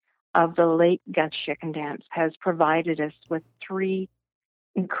of the late Gus Schickendance, has provided us with 3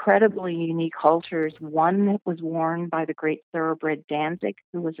 incredibly unique halters. One that was worn by the great thoroughbred Danzig,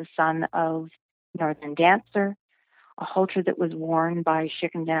 who was a son of Northern Dancer, a halter that was worn by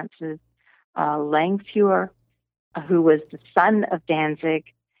Schickendance's Langfuhr, who was the son of Danzig,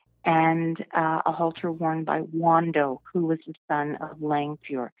 and a halter worn by Wando, who was the son of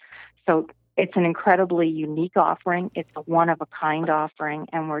Langfuhr. So it's an incredibly unique offering. It's a one-of-a-kind offering,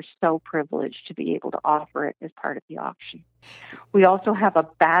 and we're so privileged to be able to offer it as part of the auction. We also have a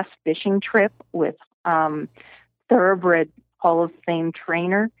bass fishing trip with thoroughbred Hall of Fame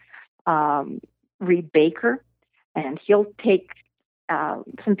trainer Reed Baker, and he'll take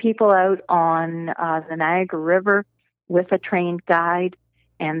some people out on the Niagara River with a trained guide,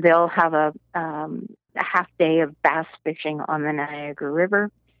 and they'll have a half day of bass fishing on the Niagara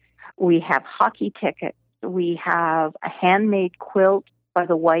River. We have hockey tickets. We have a handmade quilt by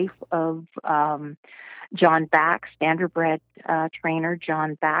the wife of John Bax, standardbred trainer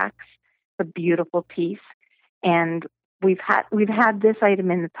John Bax. It's a beautiful piece, and we've had this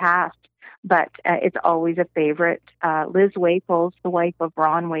item in the past, but it's always a favorite. Liz Waples, the wife of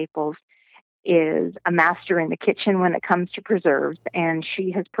Ron Waples, is a master in the kitchen when it comes to preserves, and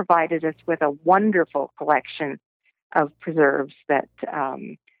she has provided us with a wonderful collection of preserves that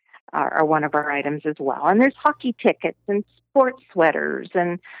are one of our items as well. And there's hockey tickets and sports sweaters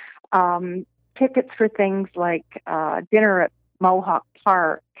and tickets for things like dinner at Mohawk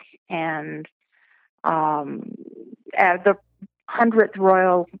Park and the 100th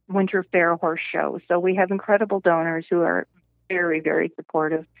Royal Winter Fair Horse Show. So we have incredible donors who are very, very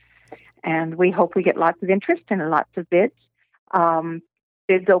supportive, and we hope we get lots of interest and lots of bids.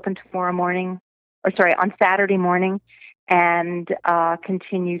 Bids open on Saturday morning, and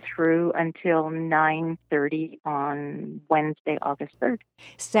continue through until 9:30 on Wednesday, August 3rd.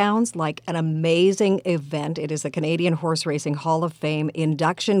 Sounds like an amazing event. It is the Canadian Horse Racing Hall of Fame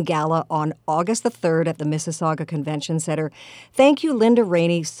induction gala on August the 3rd at the Mississauga Convention Centre. Thank you, Linda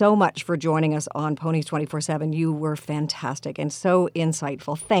Rainey, so much for joining us on Ponies 24/7. You were fantastic and so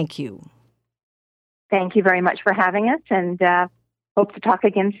insightful. Thank you. Thank you very much for having us, and hope to talk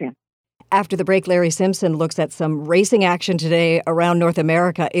again soon. After the break, Larry Simpson looks at some racing action today around North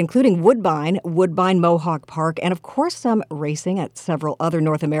America, including Woodbine Mohawk Park, and of course some racing at several other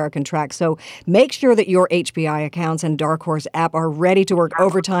North American tracks. So make sure that your HPI accounts and Dark Horse app are ready to work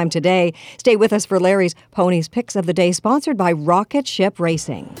overtime today. Stay with us for Larry's Ponies Picks of the Day, sponsored by Rocket Ship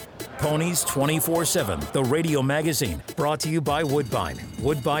Racing. Ponies 24/7, the radio magazine, brought to you by Woodbine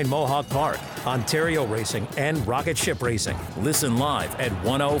Mohawk Park, Ontario Racing, and Rocket Ship Racing. Listen live at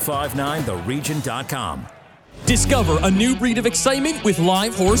 1059theregion.com. Discover a new breed of excitement with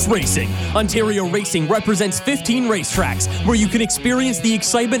live horse racing. Ontario Racing represents 15 racetracks where you can experience the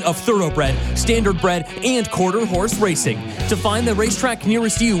excitement of thoroughbred, standardbred, and quarter horse racing. To find the racetrack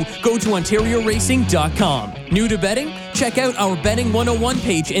nearest you, go to OntarioRacing.com. New to betting? Check out our Betting 101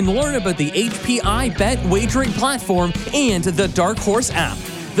 page and learn about the HPI Bet wagering platform and the Dark Horse app.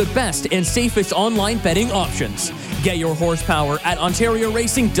 The best and safest online betting options. Get your horsepower at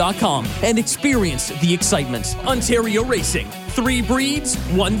OntarioRacing.com and experience the excitement. Ontario Racing. 3 breeds,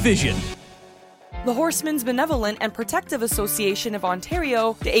 1 vision. The Horsemen's Benevolent and Protective Association of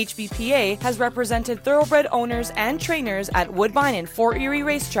Ontario, the HBPA, has represented thoroughbred owners and trainers at Woodbine and Fort Erie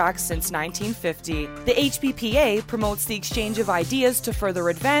racetracks since 1950. The HBPA promotes the exchange of ideas to further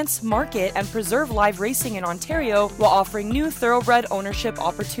advance, market, and preserve live racing in Ontario while offering new thoroughbred ownership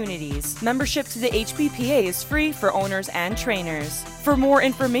opportunities. Membership to the HBPA is free for owners and trainers. For more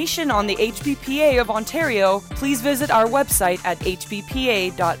information on the HBPA of Ontario, please visit our website at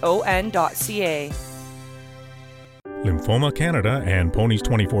hbpa.on.ca. Lymphoma Canada and Ponies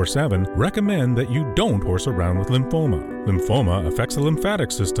 24/7 recommend that you don't horse around with lymphoma. Lymphoma affects the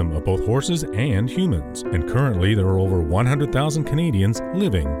lymphatic system of both horses and humans, and currently there are over 100,000 Canadians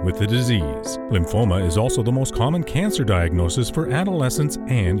living with the disease. Lymphoma is also the most common cancer diagnosis for adolescents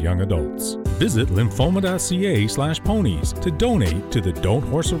and young adults. Visit lymphoma.ca/ponies to donate to the Don't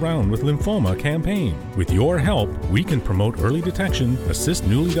Horse Around with Lymphoma campaign. With your help, we can promote early detection, assist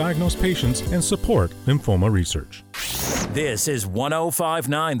newly diagnosed patients, and support lymphoma research. This is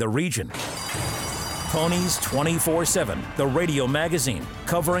 105.9 The Region. Ponies 24/7, the radio magazine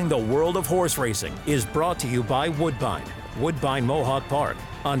covering the world of horse racing, is brought to you by Woodbine, Woodbine Mohawk Park,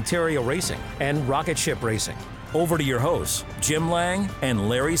 Ontario Racing, and Rocket Ship Racing. Over to your hosts, Jim Lang and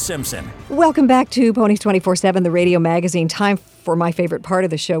Larry Simpson. Welcome back to Ponies 24/7, the radio magazine. Time for my favorite part of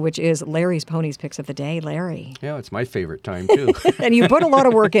the show, which is Larry's Ponies Picks of the Day. Larry. Yeah, it's my favorite time, too. And you put a lot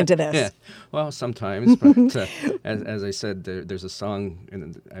of work into this. Yeah, well, sometimes. But as I said, there's a song,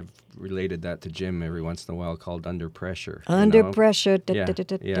 and I've related that to Jim every once in a while, called Under Pressure. Under Pressure.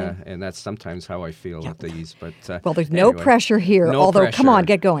 Yeah, and that's sometimes how I feel with these. But well, there's no pressure here, although, pressure. Come on,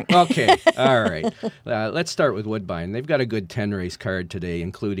 get going. Okay, all right. Let's start with Woodbine. They've got a good 10-race card today,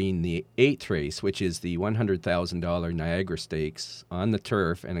 including the 8th race, which is the $100,000 Niagara Stakes on the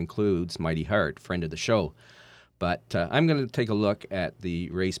turf and includes Mighty Heart, friend of the show. But I'm going to take a look at the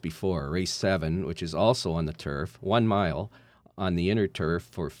race before, race 7, which is also on the turf, 1 mile on the inner turf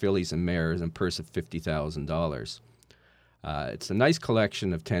for fillies and mares and purse of $50,000. It's a nice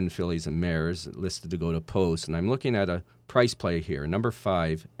collection of 10 fillies and mares listed to go to post, and I'm looking at a price play here. Number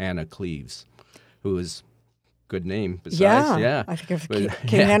 5, Anna Cleves, who is good name besides. Yeah. I think of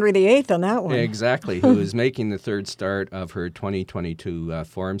King Henry VIII on that one. Exactly, who is making the third start of her 2022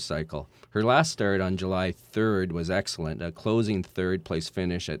 form cycle. Her last start on July 3rd was excellent, a closing third-place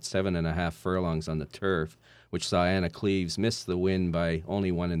finish at 7.5 furlongs on the turf, which saw Anna Cleves miss the win by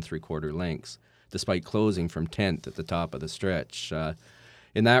only 1 3/4 lengths, despite closing from 10th at the top of the stretch.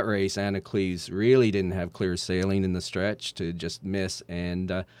 In that race, Anna Cleves really didn't have clear sailing in the stretch to just miss,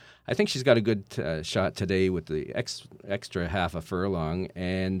 and I think she's got a good shot today with the extra half a furlong,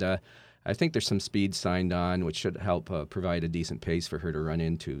 and I think there's some speed signed on, which should help provide a decent pace for her to run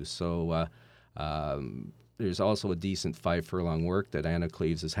into. So there's also a decent 5 furlong work that Anna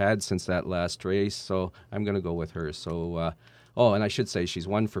Cleves has had since that last race, so I'm going to go with her. So, and I should say she's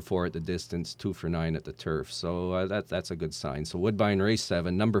 1 for 4 at the distance, 2 for 9 at the turf. So that's a good sign. So Woodbine race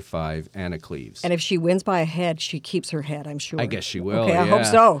 7, number 5, Anna Cleves. And if she wins by a head, she keeps her head, I'm sure. I guess she will. Okay, yeah. I hope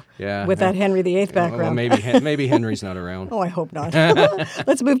so. Yeah. With that Henry VIII background. Well, maybe Henry's not around. Oh, I hope not.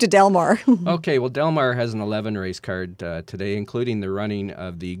 Let's move to Delmar. Okay, well, Delmar has an 11 race card today, including the running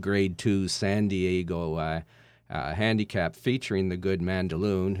of the Grade 2 San Diego handicap featuring the good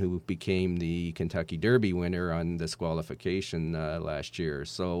Mandaloon, who became the Kentucky Derby winner on disqualification last year.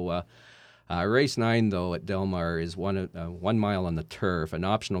 So race 9, though, at Delmar is 1 mile on the turf, an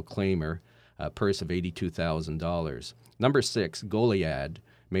optional claimer, a purse of $82,000. Number 6, Goliad,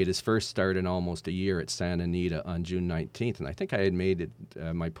 made his first start in almost a year at Santa Anita on June 19th, and I think I had made it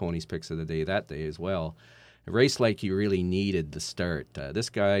my Ponies Picks of the Day that day as well. A race like you really needed the start. This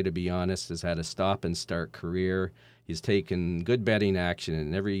guy, to be honest, has had a stop-and-start career. He's taken good betting action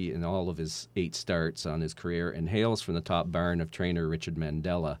in all of his 8 starts on his career and hails from the top barn of trainer Richard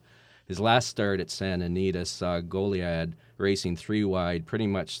Mandela. His last start at Santa Anita saw Goliad racing 3 wide pretty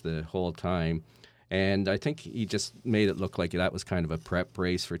much the whole time, and I think he just made it look like that was kind of a prep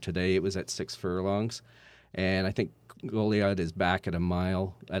race for today. It was at 6 furlongs, and I think Goliad is back at a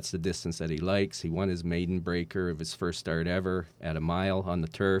mile. That's the distance that he likes. He won his maiden breaker of his first start ever at a mile on the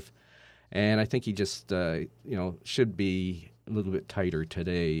turf. And I think he just, should be a little bit tighter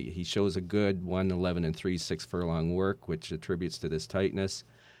today. He shows a good 1:11 3 6 furlong work, which attributes to this tightness,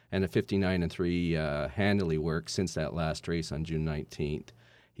 and a 59 3 handily work since that last race on June 19th.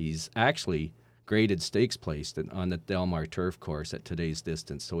 He's actually graded stakes placed on the Delmar turf course at today's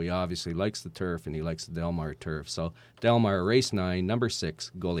distance. So he obviously likes the turf and he likes the Delmar turf. So Delmar, race 9, number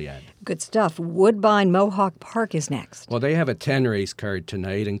 6, Goliad. Good stuff. Woodbine Mohawk Park is next. Well, they have a 10-race card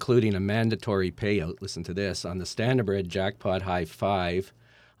tonight, including a mandatory payout, listen to this, on the Standardbred Jackpot High 5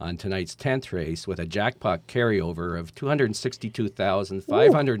 on tonight's 10th race with a jackpot carryover of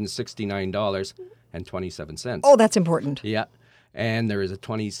 $262,569.27. Oh, that's important. Yeah. And there is a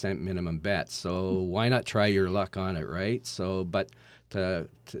 20-cent minimum bet. So why not try your luck on it, right? So, but to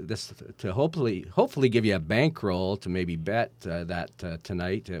hopefully give you a bankroll to maybe bet that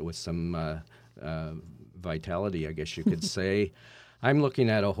tonight with some vitality, I guess you could say. I'm looking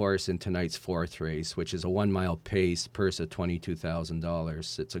at a horse in tonight's 4th race, which is a 1 mile pace, purse of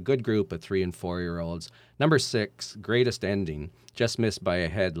 $22,000. It's a good group of 3 and 4-year-olds. Number 6, Greatest Ending, just missed by a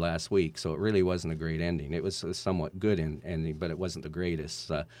head last week, so it really wasn't a great ending. It was a somewhat good ending, but it wasn't the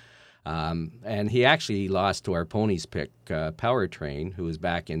greatest. And he actually lost to our ponies pick, Power Train, who is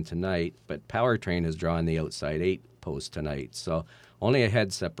back in tonight, but Power Train has drawn the outside 8 post tonight, so only a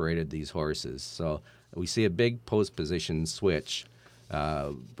head separated these horses. So we see a big post position switch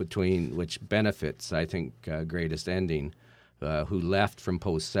between which benefits, I think, Greatest Ending, who left from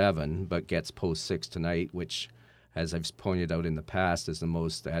post 7 but gets post 6 tonight, which, as I've pointed out in the past, is the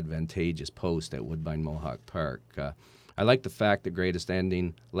most advantageous post at Woodbine Mohawk Park. I like the fact that Greatest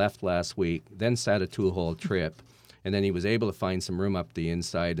Ending left last week, then sat a 2-hole trip, and then he was able to find some room up the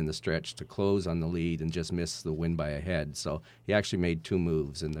inside in the stretch to close on the lead and just miss the win by a head. So he actually made 2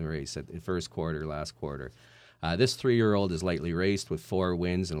 moves in the race at the first quarter, last quarter. This 3-year-old is lightly raced with 4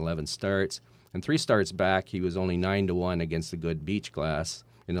 wins and 11 starts. And 3 starts back, he was only 9-1 against the good Beach Glass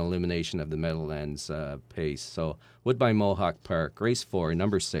in elimination of the Meadowlands pace. So Woodbine Mohawk Park, race 4,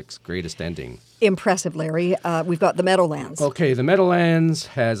 number 6, Greatest Ending. Impressive, Larry. We've got the Meadowlands. Okay, the Meadowlands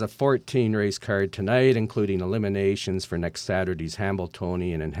has a 14-race card tonight, including eliminations for next Saturday's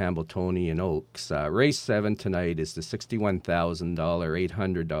Hambletonian and Hambletonian Oaks. Race 7 tonight is the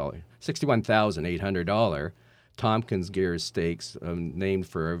 $61,800 Tompkins Gears Stakes, named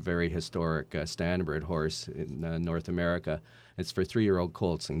for a very historic standardbred horse in North America. It's for 3-year-old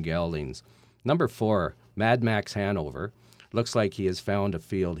colts and geldings. Number 4, Mad Max Hanover. Looks like he has found a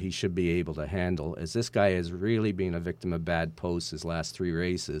field he should be able to handle, as this guy has really been a victim of bad posts his last 3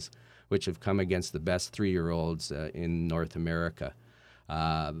 races, which have come against the best 3-year-olds in North America.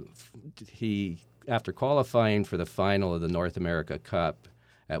 He, after qualifying for the final of the North America Cup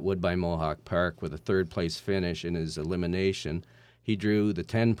at Woodbine Mohawk Park with a 3rd-place finish in his elimination, he drew the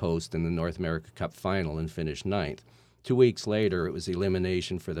 10 post in the North America Cup final and finished 9th. 2 weeks later, it was the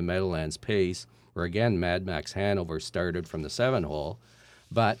elimination for the Meadowlands Pace, where again Mad Max Hanover started from the 7-hole,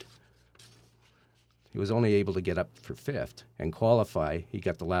 but he was only able to get up for 5th and qualify. He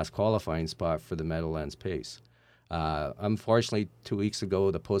got the last qualifying spot for the Meadowlands Pace. Unfortunately, 2 weeks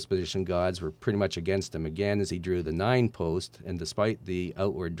ago, the post position gods were pretty much against him again as he drew the 9 post, and despite the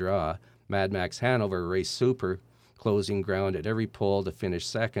outward draw, Mad Max Hanover raced super, closing ground at every pole to finish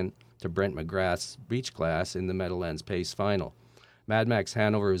 2nd to Brent McGrath's Beach Glass in the Meadowlands Pace final. Mad Max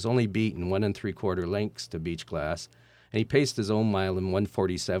Hanover was only beaten 1 3/4 lengths to Beach Glass, and he paced his own mile in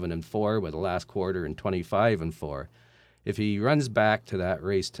 1:47.4 with the last quarter in 25.4. If he runs back to that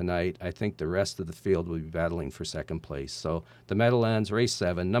race tonight, I think the rest of the field will be battling for 2nd place. So the Meadowlands, race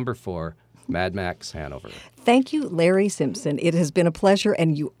 7, number 4, Mad Max Hanover. Thank you, Larry Simpson. It has been a pleasure,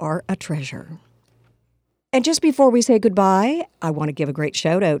 and you are a treasure. And just before we say goodbye, I want to give a great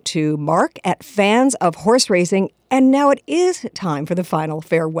shout out to Mark at Fans of Horse Racing. And now it is time for the final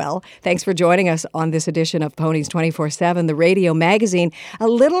farewell. Thanks for joining us on this edition of Ponies 24/7, the radio magazine. A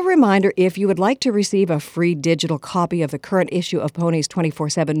little reminder, if you would like to receive a free digital copy of the current issue of Ponies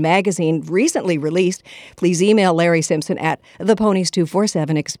 24/7 magazine recently released, please email Larry Simpson at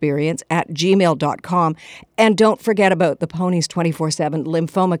theponies247experience@gmail.com. And don't forget about the Ponies 24/7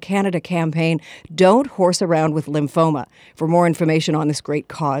 Lymphoma Canada campaign. Don't horse around with lymphoma. For more information on this great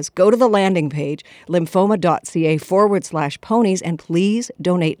cause, go to the landing page, lymphoma.ca/ponies, and please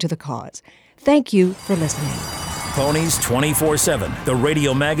donate to the cause. Thank you for listening. Ponies 24/7, the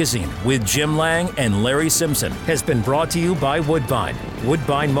radio magazine with Jim Lang and Larry Simpson, has been brought to you by Woodbine,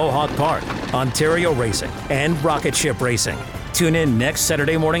 Woodbine Mohawk Park, Ontario Racing, and Rocket Ship Racing. Tune in next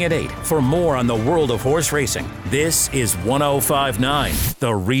Saturday morning at 8 for more on the world of horse racing. This is 105.9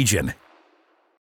 The Region.